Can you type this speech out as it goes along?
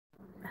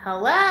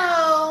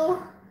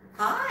Hello.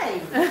 Hi.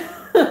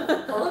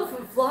 Hello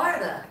from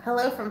Florida.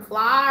 Hello from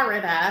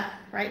Florida.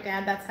 Right,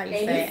 Dad? That's how you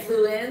say Amy it.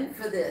 flew in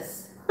for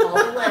this all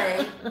the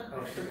way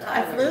from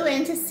I Thailand. flew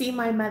in to see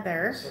my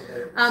mother.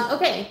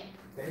 Okay,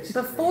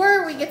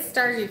 before we get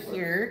started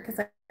here,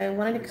 because I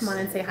wanted to come on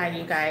and say hi to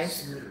you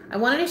guys, I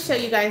wanted to show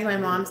you guys my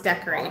mom's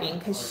decorating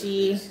because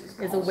she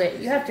is a whiz.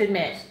 You have to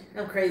admit,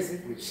 I'm crazy.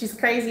 she's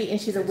crazy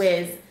and she's a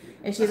whiz.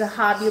 And she's a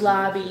Hobby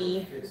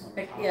Lobby.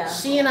 Yeah.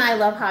 She and I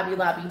love Hobby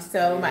Lobby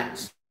so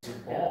much.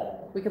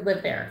 We could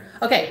live there.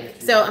 Okay,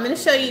 so I'm going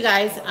to show you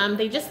guys.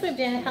 They just moved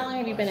in. How long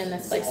have you been in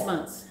this place? 6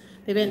 months.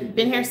 They've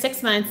been here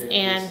 6 months,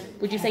 and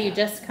would you say you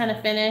just kind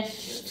of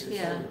finished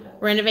Yeah.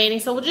 renovating?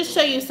 So we'll just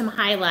show you some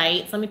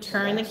highlights. Let me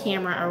turn the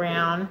camera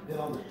around.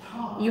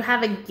 You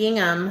have a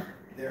gingham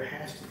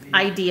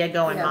idea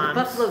going, Yeah, Mom.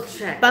 Buffalo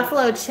check.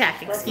 Buffalo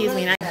check, excuse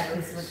me.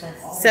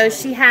 Buffalo So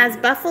she has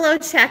buffalo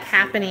check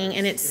happening,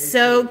 and it's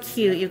so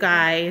cute, you And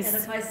guys.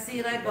 if I see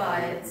it, I buy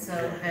it. So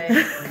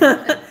hey.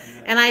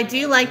 And I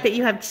do like that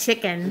you have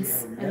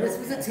chickens. And this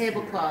was a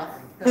tablecloth.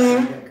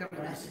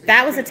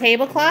 That was a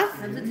tablecloth?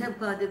 That was a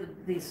tablecloth. I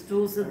did these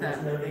stools and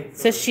that.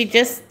 So she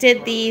just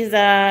did these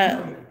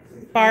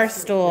bar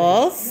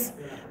stools.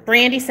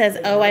 Brandy says,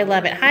 "Oh, I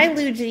love it." Hi,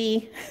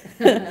 Luigi.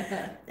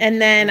 And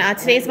then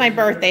today's my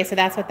birthday, so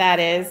that's what that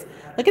is.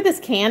 Look at this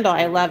candle.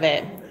 I love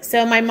it.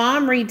 So my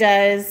mom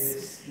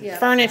redoes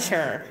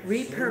furniture.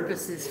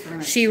 Repurposes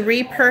furniture. She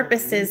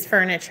repurposes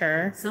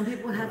furniture. Some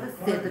people have a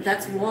fit, but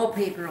that's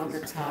wallpaper on the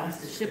top. It's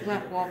the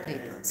shiplap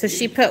wallpaper. So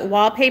she put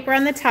wallpaper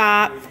on the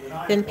top,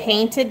 then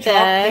painted Chalk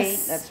paint.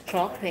 this. That's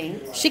chalk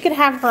paint. She could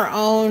have her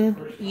own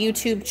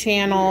YouTube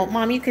channel.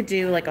 Mom, you could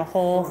do like a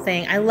whole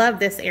thing. I love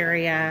this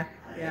area.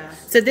 Yeah.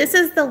 So this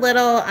is the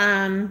little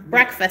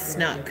breakfast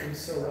nook.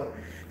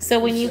 So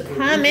when you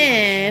come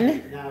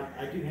in,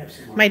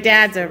 my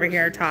dad's over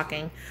here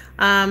talking.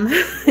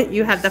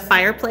 You have the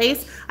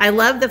fireplace. I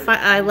love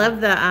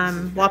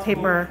the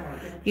wallpaper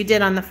you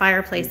did on the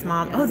fireplace,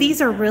 Mom. Oh,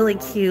 these are really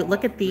cute.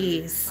 Look at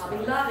these.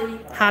 Hobby Lobby.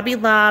 Hobby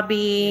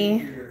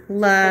Lobby.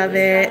 Love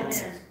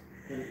it.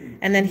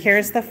 And then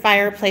here's the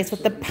fireplace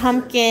with the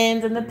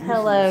pumpkins and the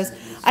pillows.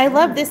 I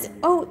love this.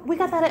 Oh, we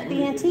got that at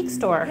the antique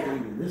store.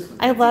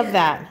 I love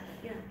that.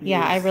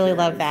 Yeah, I really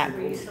love that.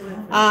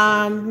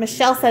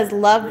 Michelle says,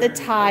 love the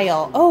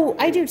tile. Oh,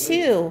 I do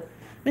too.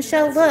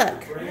 Michelle,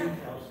 look.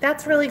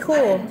 That's really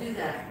cool. Do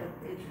that.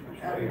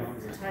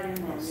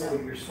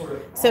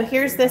 So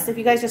here's this, if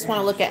you guys just want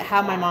to look at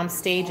how my mom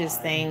stages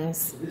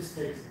things.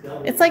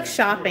 It's like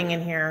shopping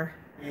in here.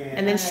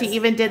 And then she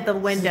even did the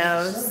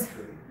windows.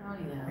 Oh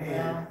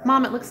yeah.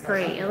 Mom, it looks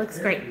great. It looks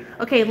great.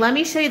 Okay, let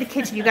me show you the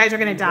kitchen. You guys are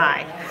going to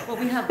die. Well,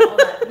 we have all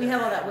that. We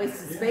have all that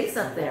wasted space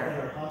up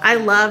there. I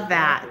love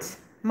that.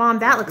 Mom,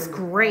 that looks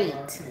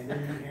great.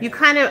 You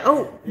kind of,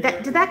 oh,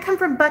 did that come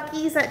from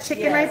Buc-ee's, that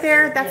chicken Yes, right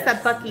there? That's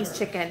yes. that Buc-ee's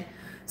chicken.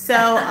 So,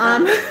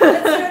 Let's do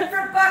it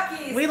for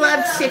Buc-ee's. we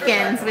love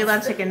chickens. We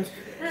love chickens.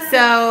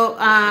 So,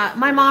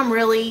 my mom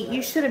really,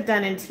 you should have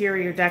done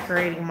interior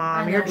decorating,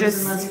 Mom. You're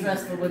just, less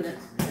stressful, wouldn't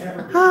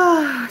it?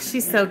 oh,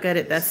 she's so good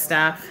at this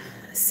stuff.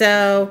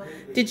 So,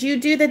 did you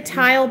do the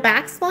tile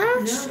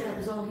backsplash? No, that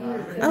was all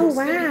here. Oh, Because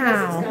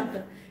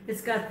wow.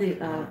 It's got the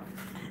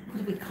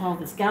what do we call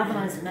this?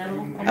 Galvanized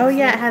metal. Oh,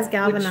 yeah, it has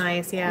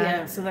galvanized, yeah.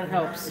 Yeah, so that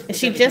helps.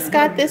 She just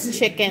got this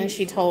chicken,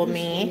 she told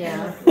me.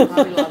 Yeah,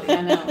 Hobby Lobby,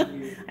 I know.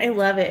 I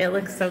love it. It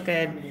looks so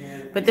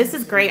good. But this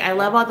is great. I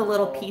love all the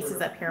little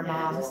pieces up here,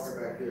 Mom.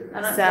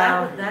 And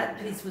So-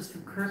 that piece was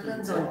from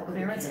Kirkland's on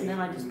clearance, and then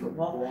I just put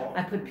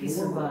I put a piece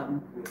of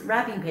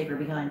wrapping paper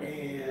behind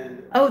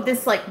it. Oh,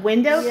 this like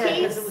window Yeah,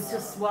 because piece? it was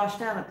just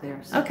washed out up there.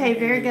 So. Okay,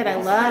 very good. I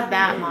love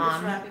that, It's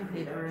Mom. wrapping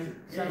paper, and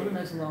so who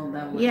knows how long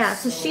that was. Yeah,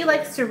 so she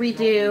likes to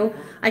redo.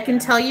 I can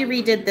tell you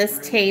redid this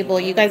table.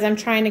 You guys, I'm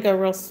trying to go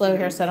real slow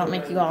here so I don't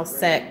make you all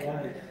sick.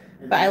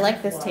 But I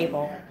like this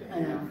table. I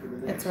know.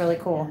 It's really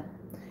cool.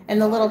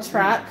 And the little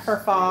truck for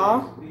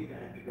fall.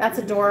 That's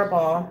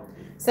adorable.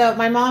 So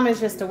my mom is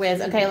just a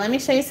whiz. Okay, let me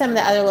show you some of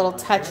the other little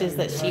touches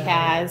that she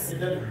has.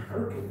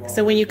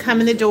 So when you come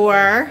in the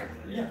door,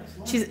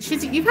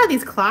 you've had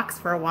these clocks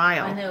for a I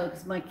while. know,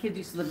 because my kids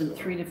used to live in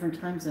 3 different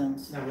time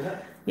zones.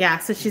 Yeah,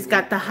 so she's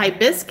got the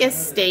hibiscus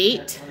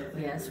state,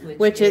 Yes,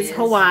 which is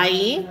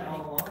Hawaii,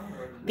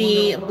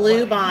 the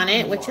blue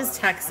bonnet, which is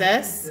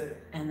Texas.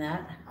 And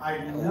that.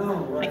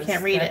 I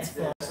can't read it.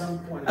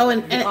 Oh,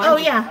 and oh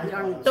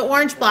yeah, the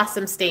orange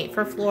blossom state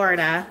for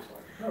Florida.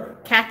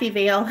 Kathy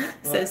Vale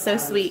says, so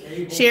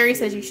sweet. Sherry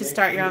says you should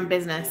start your own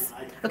business.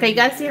 Okay, you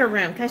guys see her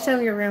room. Can I show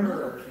them your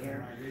room?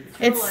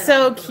 It's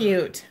so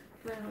cute.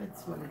 Well,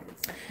 it's what it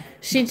is.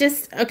 She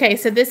just, okay,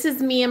 so this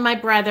is me and my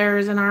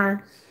brothers and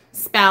our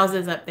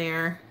spouses up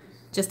there.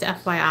 Just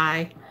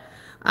FYI.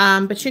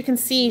 But you can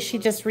see she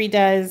just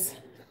redoes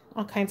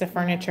all kinds of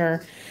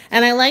furniture.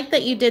 And I like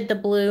that you did the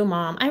blue,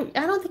 Mom. I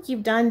don't think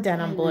you've done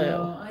denim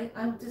blue.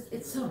 I'm just,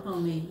 it's so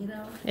homey, you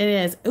know? It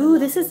is. Ooh,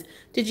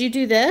 did you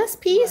do this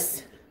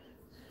piece?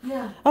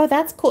 Yeah. Oh,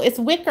 that's cool. It's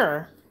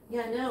wicker.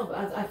 Yeah, I know.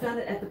 I found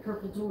it at the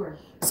purple door.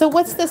 So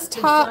what's this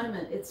top?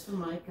 Consignment. It's from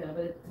Micah,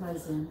 but it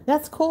ties in.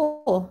 That's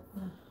cool.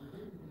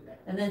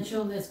 And then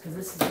show this,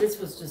 because this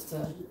was just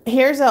a...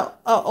 Here's a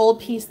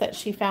old piece that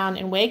she found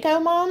in Waco,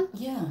 Mom.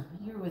 Yeah,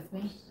 you're with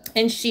me.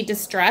 And she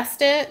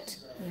distressed it.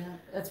 Yeah,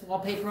 that's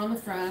wallpaper on the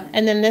front.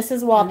 And then this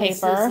is wallpaper.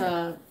 This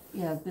is,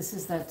 yeah, this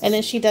is that... And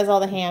then she does all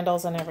the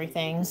handles and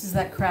everything. This is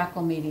that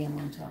crackle medium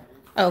on top.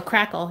 Oh,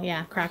 crackle.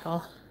 Yeah,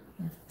 crackle.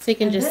 So you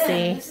can just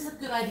see. This is a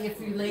good idea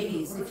for you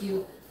ladies.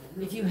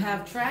 If you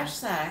have trash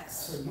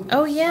sacks,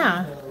 oh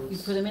yeah, you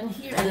put them in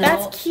here.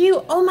 That's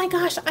cute. Oh my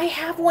gosh, I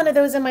have one of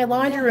those in my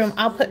laundry room.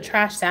 I'll put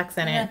trash sacks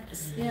in it.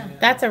 Yeah.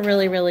 That's a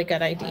really, really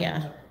good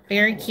idea.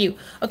 Very cute.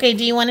 Okay,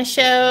 do you want to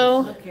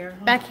show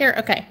back here?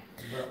 Okay.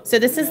 So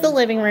this is the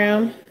living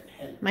room.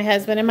 My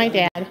husband and my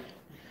dad.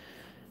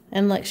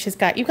 And look,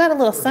 you got a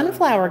little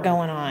sunflower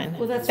going on.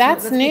 Well,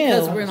 that's new.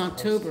 Because we're in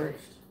October.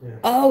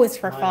 Oh, it's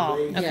for fall.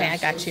 Okay, I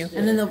got you.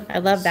 And then I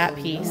love that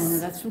piece.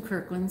 That's from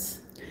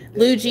Kirkland's.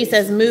 Luigi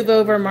says, move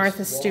over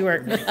Martha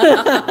Stewart. No.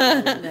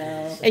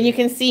 And you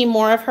can see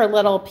more of her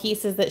little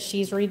pieces that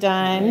she's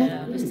redone.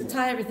 Yeah, just to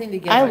tie everything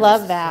together. I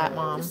love that,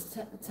 Mom. Just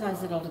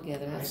ties it all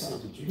together. That's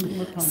all.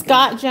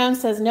 Scott Jones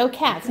says, no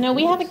cats. No,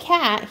 we have a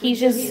cat. He's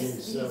just...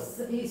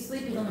 He's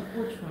sleeping on the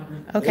porch, probably.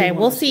 Okay,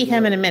 we'll see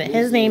him in a minute.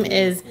 His name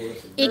is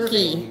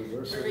Icky.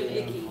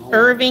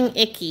 Irving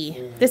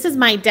Icky. This is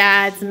my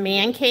dad's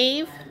man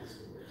cave.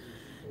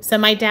 So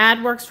my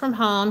dad works from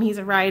home. He's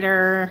a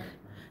writer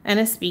and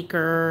a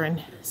speaker,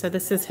 and so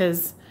this is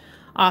his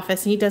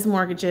office. He does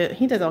mortgages.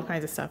 He does all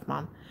kinds of stuff,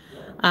 Mom.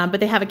 But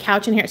they have a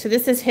couch in here. So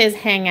this is his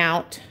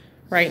hangout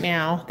right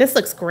now. This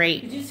looks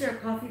great. Did you see our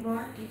coffee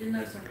bar? You didn't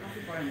notice our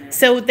coffee bar in there.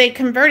 So they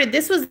converted.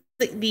 This was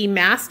the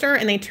master,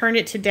 and they turned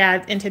it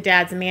into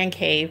Dad's man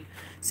cave.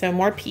 So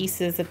more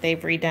pieces that they've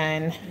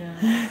redone.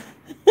 Yeah.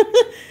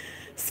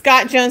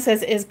 Scott Jones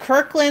says, is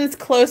Kirkland's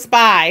close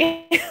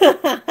by?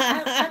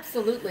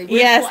 Absolutely.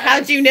 Yes,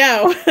 how'd you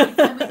know?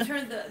 And we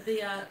turned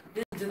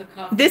the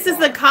coffee This is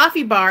bar. the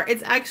coffee bar.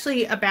 It's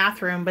actually a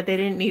bathroom, but they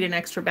didn't need an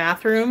extra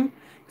bathroom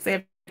because they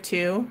have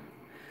two.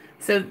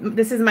 So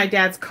this is my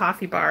dad's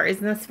coffee bar.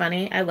 Isn't this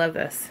funny? I love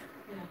this.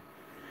 Yeah.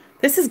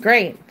 This is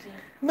great. Yeah.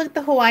 Look at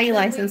the Hawaii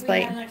license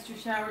plate. We had an extra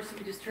shower, so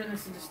we just turned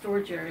this into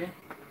storage area.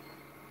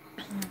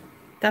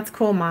 That's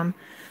cool, Mom.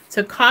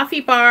 So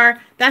coffee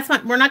bar,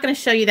 we're not going to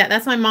show you that.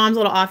 That's my mom's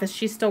little office.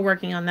 She's still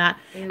working on that.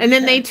 And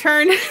then they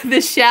turned the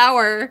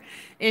shower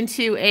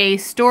into a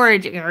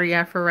storage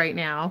area for right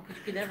now,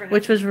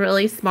 which was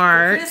really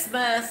smart.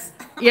 Christmas.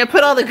 Yeah,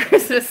 put all the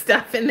Christmas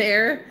stuff in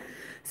there.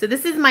 So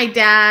this is my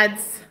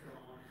dad's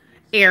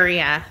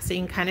area. So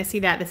you can kind of see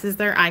that. This is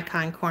their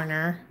icon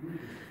corner.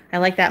 I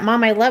like that.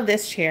 Mom, I love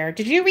this chair.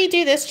 Did you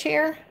redo this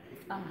chair?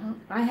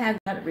 I had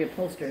it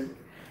reupholstered.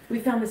 We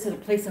found this at a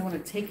place I want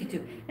to take you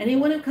to.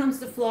 Anyone who comes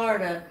to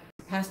Florida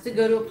has to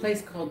go to a place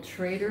called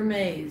Trader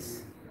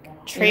Mays.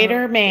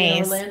 Trader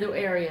Mays. In the Orlando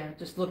area.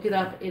 Just look it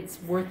up.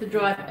 It's worth the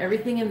drive.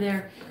 Everything in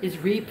there is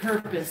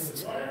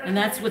repurposed. And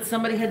that's what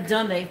somebody had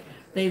done.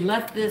 They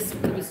left this,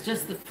 it was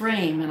just the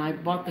frame, and I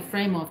bought the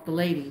frame off the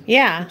lady.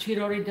 Yeah. But she'd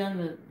already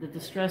done the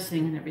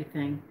distressing and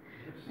everything.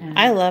 And,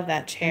 I love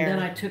that chair.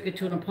 And then I took it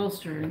to an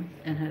upholsterer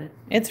and had it.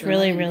 It's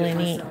really, really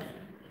neat.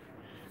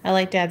 I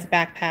like Dad's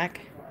backpack.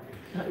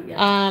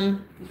 Yeah.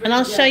 And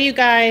I'll show you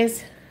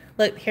guys.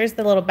 Look, here's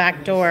the little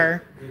back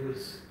door.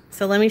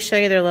 So let me show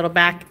you their little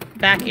back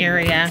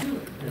area.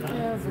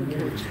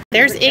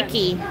 There's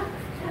Icky.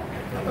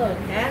 Hello,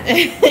 Cat.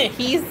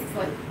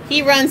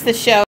 he runs the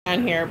show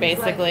down here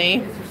basically.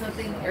 Is there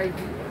something?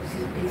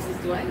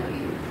 Do I know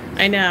you?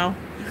 I know.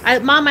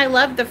 Mom, I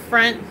love the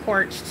front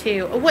porch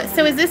too. What?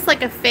 So is this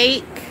like a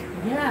fake?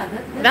 Yeah,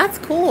 that's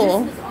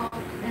cool. This was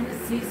all in the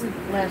season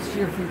last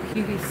year from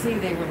QVC.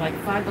 They were like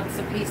 $5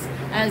 a piece,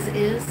 as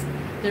is.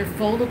 They're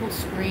foldable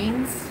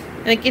screens.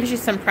 And it gives you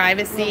some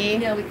privacy.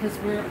 Well, yeah, because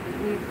we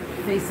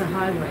face a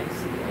highway,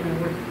 so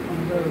we're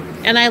on the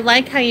road. And I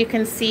like how you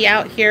can see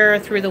out here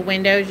through the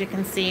windows. You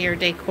can see your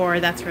decor.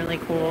 That's really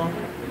cool.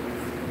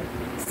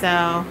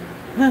 So,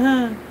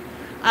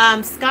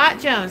 Scott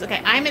Jones.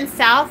 Okay, I'm in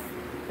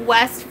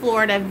Southwest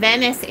Florida,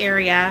 Venice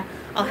area.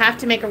 I'll have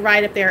to make a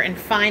ride up there and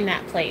find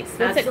that place.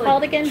 What's it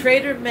called again?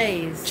 Trader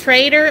Mays.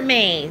 Trader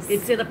Mays.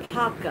 It's in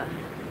Apopka.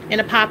 In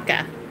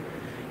Apopka.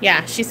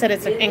 Yeah, she said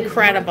it's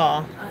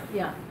incredible.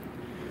 Yeah.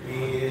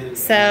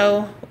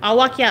 So I'll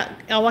walk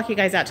you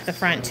guys out to the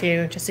front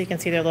too, just so you can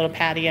see their little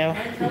patio.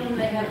 Tell them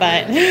they have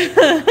But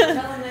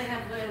tell them they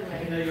have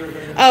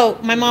layaway. oh,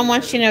 my mom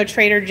wants you to know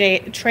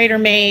Trader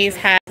Mays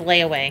has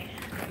layaway.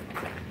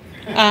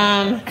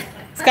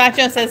 Scott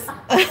Jones says,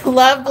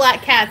 love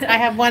black cats. I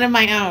have one of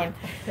my own.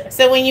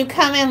 So when you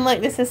come in,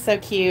 look, this is so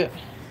cute.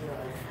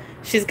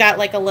 She's got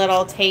like a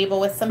little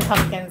table with some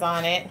pumpkins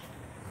on it.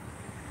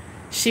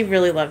 She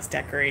really loves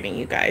decorating,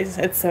 you guys.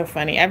 It's so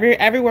funny.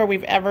 Everywhere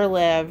we've ever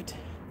lived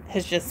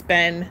has just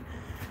been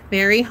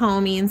very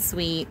homey and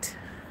sweet.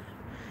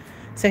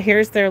 So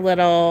here's their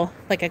little,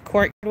 like a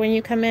courtyard when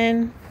you come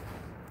in.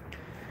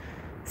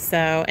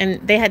 So,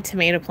 and they had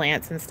tomato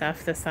plants and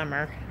stuff this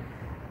summer.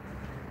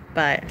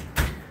 But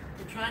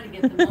trying to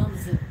get the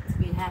mums to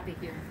be happy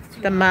here.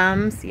 The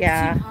mums,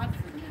 yeah. It's too hot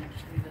for them,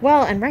 actually.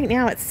 Well, and right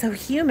now it's so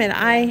humid.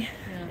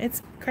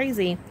 It's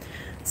crazy.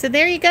 So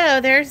there you go.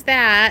 There's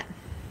that.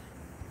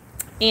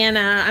 And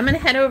I'm going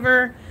to head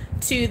over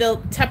to the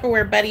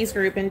Tupperware Buddies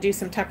group and do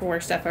some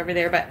Tupperware stuff over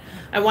there. But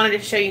I wanted to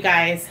show you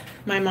guys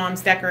my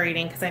mom's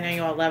decorating because I know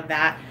you all love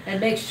that. And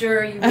make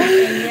sure you wish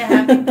me a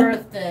happy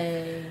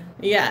birthday.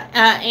 Yeah.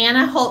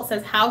 Anna Holt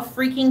says, how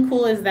freaking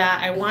cool is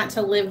that? I want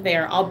to live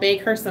there. I'll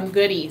bake her some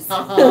goodies.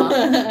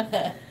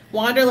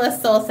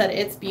 Wanderlust Soul said,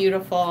 it's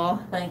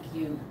beautiful. Thank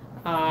you.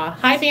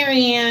 Hi,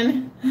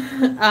 Marianne.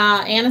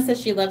 Anna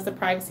says she loves the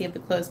privacy of the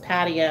closed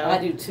patio. I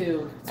do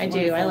too. I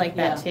do. I like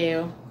that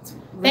too.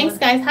 Really? Thanks,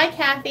 guys. Hi,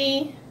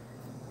 Kathy.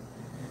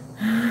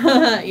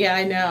 Yeah,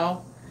 I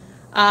know.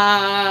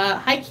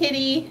 Hi,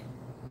 Kitty.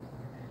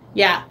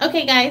 Yeah.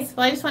 Okay, guys.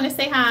 Well, I just want to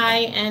say hi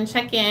and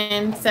check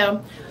in.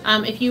 So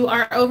if you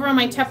are over on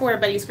my Tupperware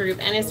Buddies group,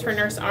 N is for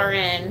Nurse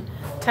RN,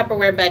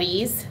 Tupperware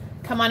Buddies,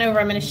 come on over.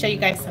 I'm going to show you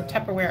guys some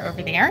Tupperware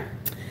over there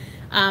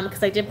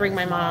because I did bring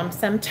my mom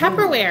some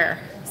Tupperware.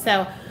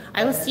 So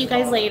I will see you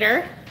guys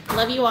later.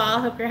 Love you all.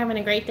 Hope you're having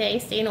a great day.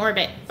 Stay in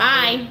orbit.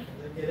 Bye.